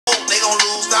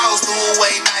dogs, threw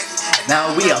away Nike.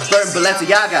 Now we are burn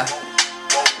Balenciaga.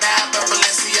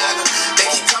 They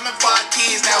keep coming for our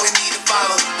kids, now we need to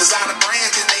follow. Designer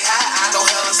brands, then they high. I know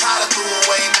hell is hot to throw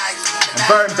away Nike.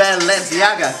 Burn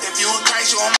Balenciaga. If you a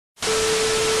crazy on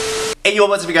Hey yo,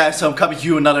 what's up you guys? So I'm coming to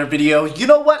you another video. You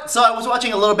know what? So I was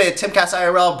watching a little bit of Timcast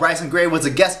IRL. Bryson was a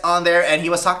guest on there and he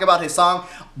was talking about his song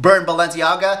Burn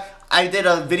Balenciaga. I did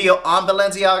a video on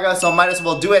Balenciaga, so might as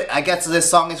well do it. I guess this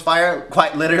song is fire,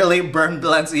 quite literally, Burn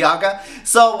Balenciaga.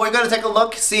 So we're gonna take a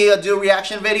look, do a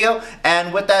reaction video,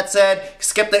 and with that said,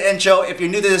 skip the intro. If you're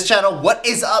new to this channel, what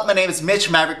is up? My name is Mitch,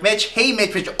 Maverick Mitch. Hey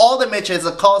Mitch, all the Mitches,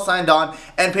 a call signed on,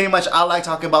 and pretty much I like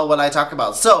talking about what I talk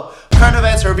about. So, current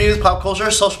events, reviews, pop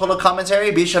culture, social political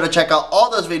commentary, be sure to check out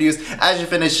all those videos as you're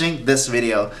finishing this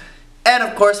video. And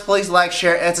of course, please like,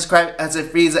 share, and subscribe as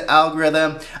it feeds the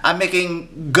algorithm. I'm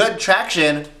making good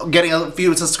traction, getting a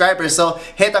few subscribers, so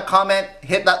hit that comment,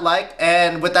 hit that like,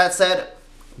 and with that said,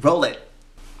 roll it.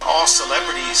 All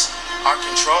celebrities are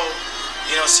controlled.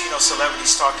 You don't see no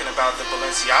celebrities talking about the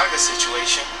Balenciaga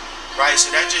situation, right?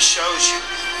 So that just shows you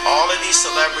all of these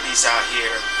celebrities out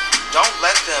here, don't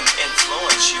let them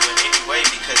influence you in any way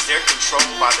because they're controlled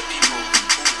by the people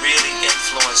who really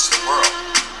influence the world.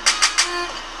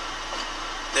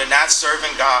 They're not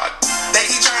serving God. They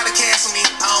keep trying to cancel me,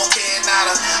 I don't care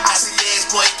nada. I see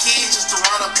ex-boy kids just to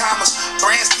run up commas.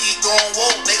 Brands keep going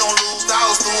woke, they gon' lose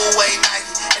dollars, threw away Nike.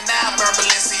 And now I burn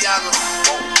Balenciaga.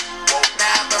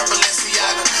 Now I burn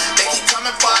Balenciaga. They keep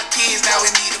coming for our kids, now we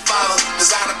need to follow.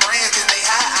 Designer brands, then they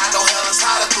high. I know hell is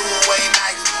hot to threw away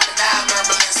Nike. And now I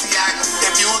burn Balenciaga.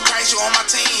 If you a crazy on my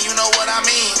team, you know what I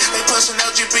mean. They pushing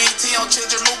LGBT on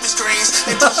children movie screens.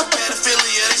 They pushing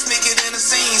pedophilia, they sneak it in the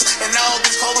scenes. And all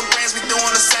these clothing brands be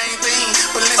doing the same thing.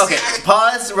 Okay,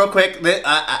 pause real quick.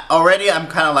 Already I'm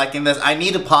kind of liking this. I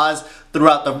need to pause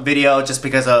throughout the video just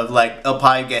because of like it'll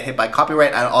probably get hit by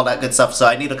copyright and all that good stuff, so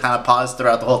I need to kind of pause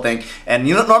throughout the whole thing. And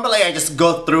you know, normally I just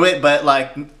go through it, but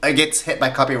like it gets hit by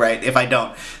copyright if I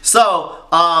don't. So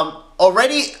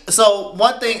so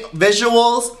one thing,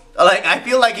 visuals, like I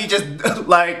feel like he just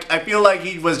I feel like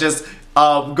he was just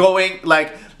going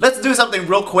like, let's do something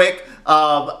real quick.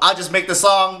 I'll just make the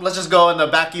song, let's just go in the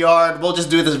backyard, we'll just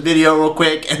do this video real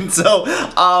quick. And so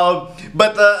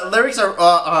but the lyrics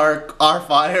are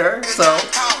fire, so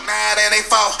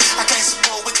I can't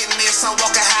support wickedness, I'm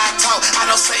walking high talk.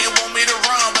 I know say it want me to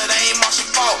run, but I ain't much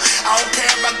your fault. I don't care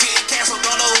about getting canceled,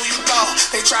 don't know who you thought.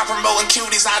 They try promoting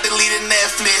cuties, I deleted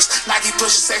Netflix. Nike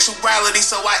pushing sexuality,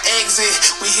 so I exit.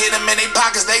 We hit them in their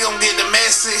pockets, they gon' get the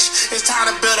message. It's time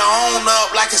to build our own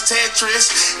up like it's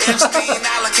Tetris. Epstein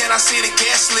Island, can I see the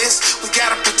guest list? We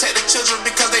gotta protect the children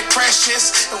because they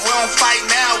precious. If we don't fight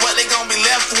now, what they gon' be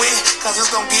left with? Cause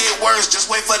it's gon' get worse, just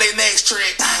wait for their next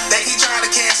trick. They keep trying to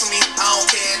cancel me, I don't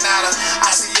care nada. I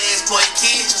see ex-boy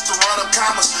kids just to run up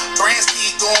commas. Brands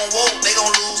keep going woke, they gon'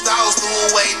 lose dollars, threw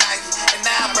away Nike. And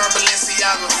now I burn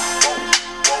Balenciaga.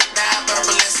 Now I burn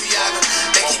Balenciaga.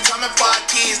 They keep coming for our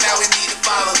kids, now we need to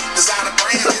follow. Designer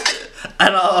brands.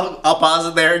 And I'll pause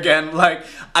it there again. Like,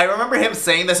 I remember him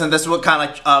saying this, and this is what kind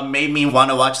of made me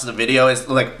want to watch the video. Is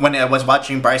like when I was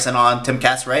watching Bryson on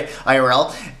Timcast, right,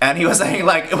 IRL, and he was saying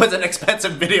like it was an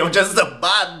expensive video just to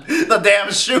buy the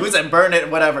damn shoes and burn it,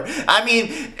 whatever. I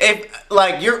mean, if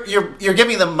like you're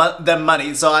giving them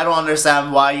money, so I don't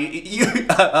understand why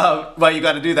why you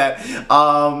got to do that.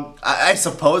 I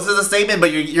suppose it's a statement,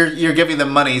 but you're giving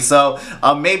them money, so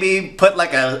maybe put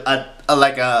like a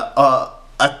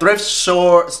thrift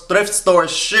store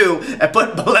shoe and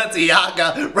put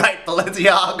Balenciaga, right,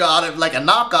 Balenciaga on it like a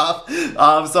knockoff,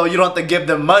 so you don't have to give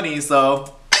them money,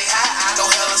 so. I know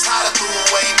hell is hot to throw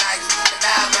away Nike, and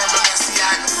now I burn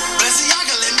Balenciaga.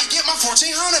 Balenciaga, let me get my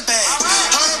 1400 bag.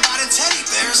 100 body teddy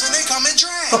bears and they come in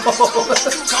drag.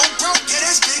 You go broke, yeah,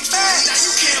 that's big fat. Now you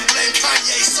can't blame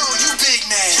Kanye, so you big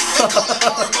man. They call it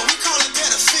art, but we call it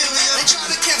pedophilia. They try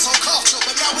to cancel culture,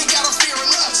 but now we got them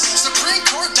fearing us. Supreme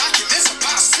Court documents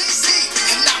about CZ,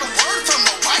 and not a word from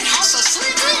the White House is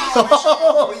sleeping.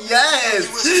 Oh,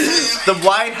 yes! The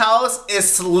White House is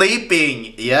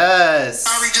sleeping, yes.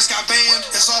 Ari just got banned,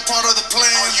 it's all part of the plan.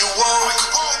 Are you woke?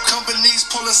 Companies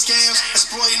pulling scams,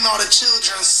 exploiting all the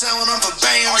children, selling them for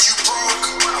bands. Are you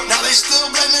broke? Now they still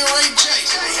blaming Ray J,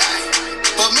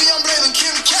 but me, I'm blaming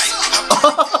Kim K. I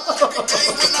every day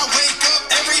when I wake up,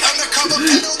 every undercover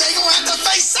pedo, they gon' have to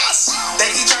face us. They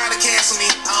keep trying to cancel me,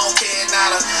 I don't care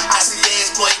nada. I see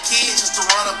ex-boy kids just to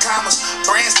run up commas.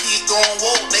 Brands keep going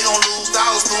woke, they gon' lose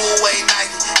dollars, threw away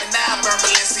Nike. And now I burn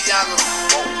Balenciaga.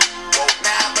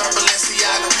 Now I burn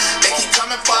Balenciaga. They keep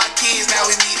coming for our kids, now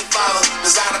we need to follow.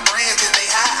 Designer brands, then they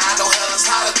high. I know hell is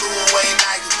hot to throw away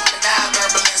Nike. And now I burn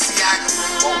Balenciaga.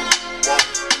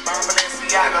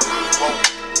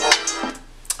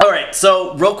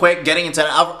 so real quick, getting into it,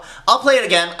 I'll play it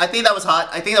again. I think that was hot.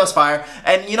 I think that was fire.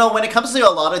 And you know, when it comes to a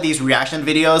lot of these reaction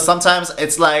videos, sometimes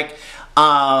it's like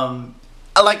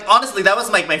honestly, that was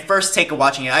like my first take of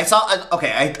watching it. I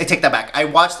take that back. I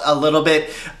watched a little bit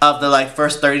of the like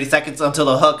first 30 seconds until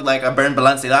the hook, like a burn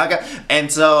Balenciaga,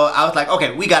 and so I was like,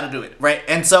 okay, we gotta do it, right?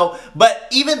 And so, but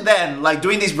even then, like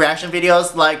doing these reaction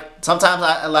videos, like sometimes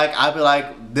I'd be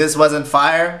like, this wasn't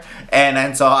fire,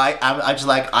 and so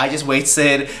I just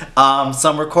wasted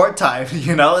some record time,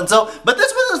 you know. And so, but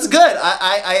this one was good.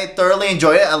 I thoroughly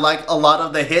enjoyed it. I like a lot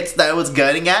of the hits that it was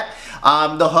getting at.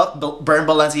 The hook, Burn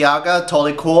Balenciaga,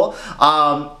 totally cool.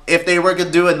 If they were to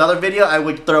do another video, I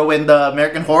would throw in the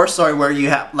American Horror Story where you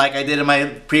have, like I did in my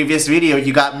previous video,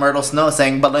 you got Myrtle Snow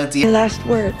saying Balenciaga. Last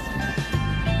words.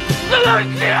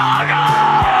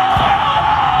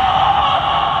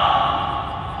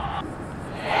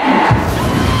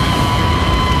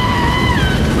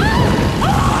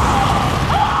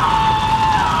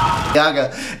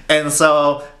 And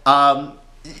so,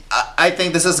 I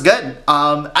think this is good.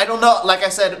 I don't know, like I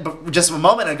said just a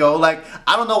moment ago, like,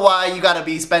 I don't know why you gotta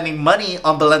be spending money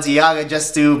on Balenciaga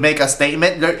just to make a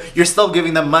statement. You're still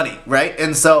giving them money, right?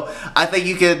 And so, I think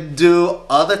you could do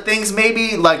other things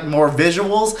maybe, like more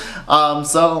visuals.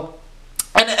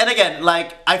 And again,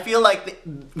 like, I feel like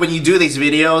when you do these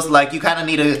videos, like, you kind of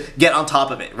need to get on top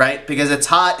of it, right? Because it's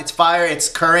hot, it's fire, it's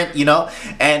current, you know?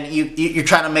 And you're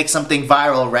trying to make something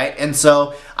viral, right? And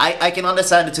so, I can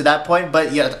understand it to that point,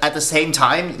 but yeah, at the same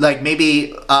time, like,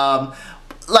 maybe,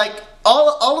 like,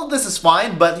 all of this is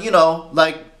fine, but, you know,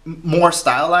 like, more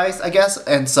stylized, I guess.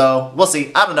 And so, we'll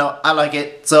see. I don't know. I like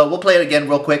it. So, we'll play it again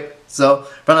real quick. So,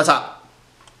 from the top.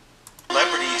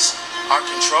 Celebrities are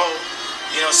controlled.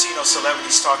 You don't see no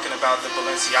celebrities talking about the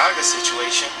Balenciaga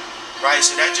situation, right?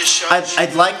 So that just shows.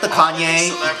 I'd like the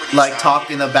Kanye like talk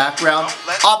in the background.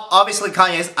 Obviously,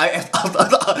 Kanye's.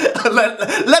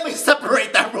 Let me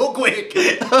separate that real quick.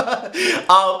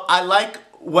 I like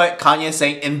what Kanye is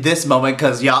saying in this moment,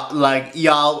 because y'all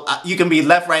you can be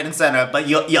left, right, and center, but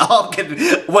y'all can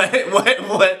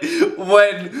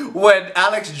when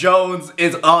Alex Jones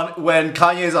is on, when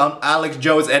Kanye is on Alex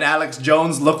Jones, and Alex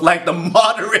Jones look like the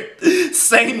moderate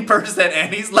sane person,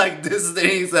 and he's like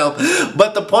distancing himself.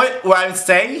 But the point where I'm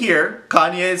saying here,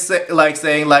 Kanye is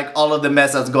saying like all of the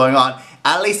mess that's going on,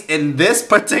 at least in this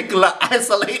particular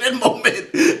isolated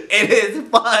moment, it is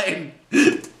fine.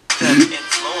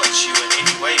 Influence you in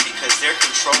any way because they're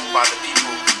controlled by the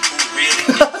people who really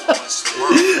influence the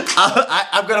world.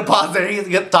 I'm gonna pause there. He's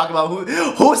gonna talk about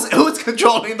who's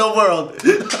controlling the world.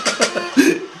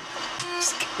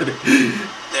 Just kidding.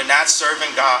 They're not serving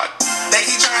God. They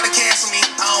keep trying to cancel me,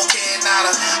 I don't care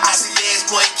nada. I see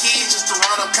boy kids just to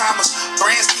run up commas.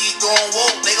 Brands keep going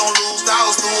woke, they gon' lose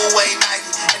dollars, threw away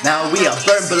Nike. Now we are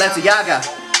Burn Balenciaga.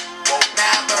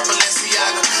 Now Burn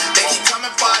Balenciaga. They keep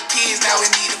coming for our kids, now we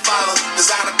need to follow.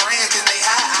 Designer brands, then they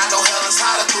high, I know hell is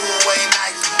hot to threw away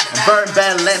Nike. Burn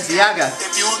Balenciaga.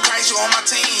 If you a Christ, you on my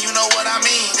team, you know what I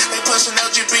mean. They pushing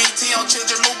LGBT on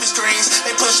children movie screens.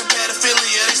 They pushing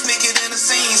pedophilia, they sneak it in the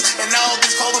scenes. And all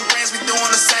these clothing brands be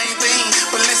doing the same thing.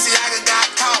 Balenciaga got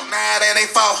caught, now that they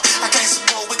fault. I can't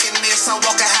support wickedness, I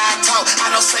walk a high talk. I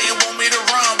know Satan want me to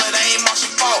run, but it ain't much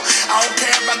your fault. I don't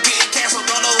care about getting canceled,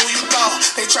 don't know who you thought.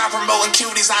 They try promoting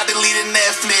cuties, I deleted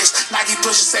Netflix. Nike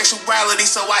pushing sexuality,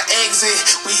 so I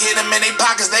exit. We hit them in their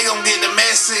pockets, they gon' get the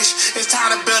message. It's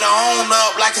time to build our own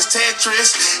up like it's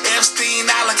Tetris. Epstein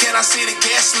Island, can I see the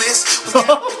guest list?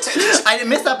 I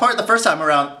missed that part the first time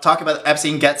around, talking about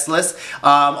Epstein guest list.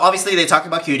 Obviously they talked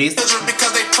about cuties.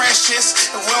 Because they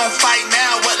precious. If we don't fight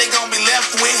now, what they gonna be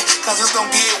left with? Cause it's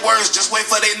gonna get worse, just wait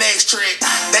for their next trick.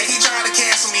 They keep trying to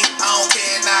cancel me, I don't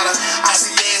care nada. I see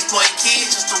boy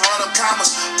kids just to run up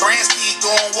commas. Brands keep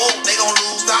going woke, they gon'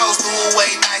 lose dollars, threw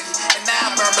away Nike. And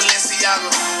now I burn Balenciaga.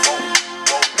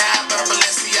 Now I burn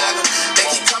Balenciaga. They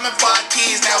keep coming for our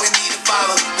kids, now we need to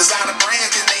follow. Designer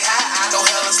brands, then they high, I know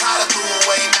hell is hot to threw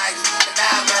away Nike. And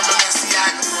now I burn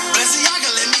Balenciaga. Balenciaga,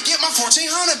 let me get my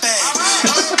 1400 bag.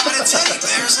 I'm about to teddy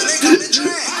bears and they come and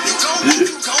drag. You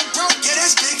go broke, yeah,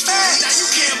 that's big facts. Now you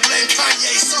can't blame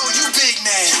Kanye, so you big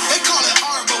man. They call it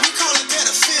art, but we call it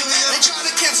pedophilia. They try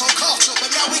to cancel culture,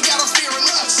 but now we got them fearing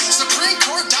us. Supreme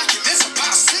Court documents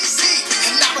about CC,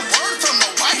 and not a word from the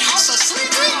White House or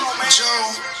sleeping. Joe,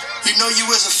 you know you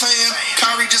as a fan.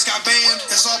 Kyrie just got banned.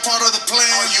 It's all part of the plan.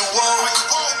 Are you woke?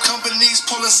 Companies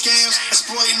pulling scams,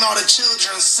 exploiting all the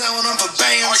children, selling them for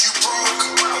bands. Are you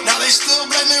broke? Now they still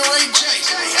blaming Ray J,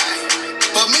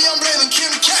 but me, I'm blaming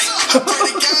Kim K. I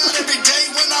pray to God every day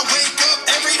when I wake up.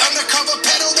 Every undercover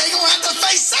peddle, they gon' have to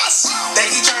face us. They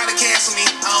keep trying to cancel me,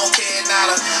 I don't care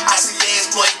nada. I see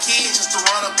boy kids just to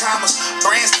run up commas.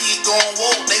 Brands keep going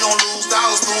woke, they gon' lose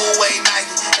dollars, threw away Nike.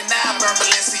 And now I burn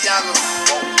Balenciaga.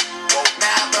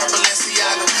 Now I burn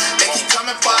Balenciaga. They keep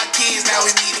coming for our kids, now we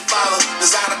need to follow.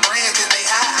 Designer brands, then they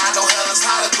high, I know hell is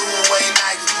hotter, threw away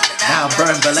Nike. And Now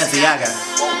burn Balenciaga.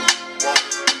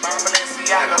 Burn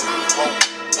Balenciaga.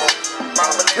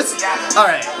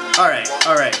 Alright.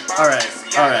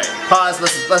 Pause.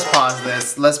 Let's pause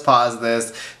this. Let's pause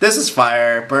this. This is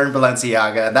fire. Burn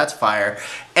Balenciaga. That's fire.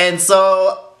 And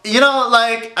so, you know,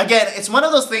 like, again, it's one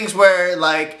of those things where,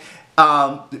 like,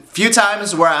 few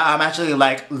times where I'm actually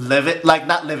like living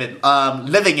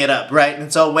it up, right?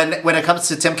 And so when it comes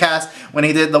to Tim Cass, when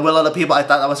he did The Will of the People, I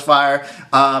thought that was fire.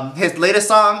 His latest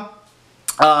song,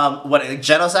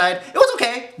 Genocide, it was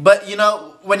okay, but you know,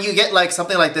 when you get like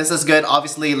something like this is good,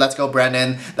 obviously Let's Go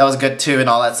Brandon, that was good too, and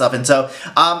all that stuff. And so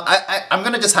I'm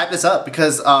gonna just hype this up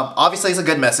because obviously it's a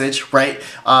good message, right?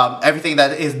 Everything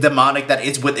that is demonic that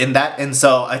is within that, and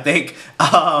so I think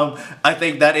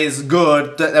that is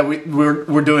good that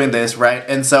we're doing this, right?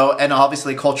 And so, and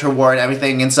obviously culture war and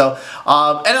everything, and so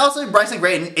and also Bryson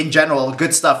Gray in general,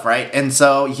 good stuff, right? And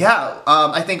so yeah,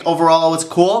 I think overall it was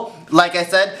cool. Like I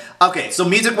said, okay, so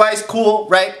music-wise, cool,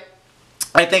 right?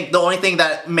 I think the only thing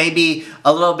that maybe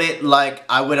a little bit like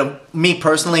I would have, me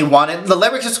personally, wanted, the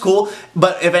lyrics is cool,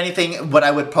 but if anything, what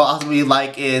I would possibly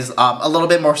like is a little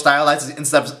bit more stylized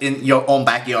instead of in your own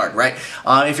backyard, right?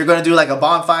 If you're gonna do like a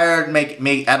bonfire, make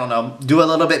I don't know, do a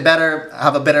little bit better,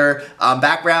 have a better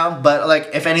background. But like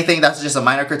if anything, that's just a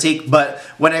minor critique. But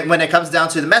when it comes down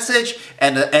to the message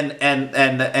and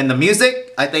the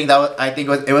music, I think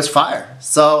it was fire.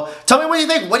 So tell me what you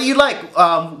think. What do you like?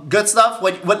 Good stuff.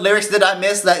 What lyrics did I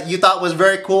miss that you thought was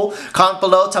very cool? Comment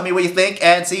below, tell me what you think,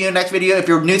 and see you in the next video. If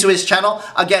you're new to this channel,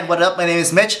 again, what up, my name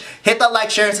is Mitch. Hit that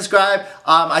like, share, and subscribe.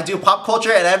 I do pop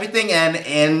culture and everything,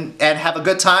 and have a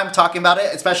good time talking about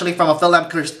it, especially from a film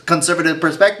conservative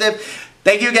perspective.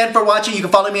 Thank you again for watching. You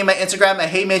can follow me on my Instagram at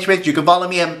HeyMitchMitch. You can follow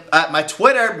me at my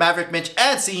Twitter, MaverickMitch,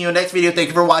 and see you in the next video. Thank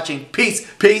you for watching. Peace,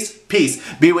 peace, peace.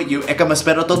 Be with you. Eka me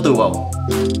espero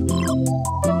todo.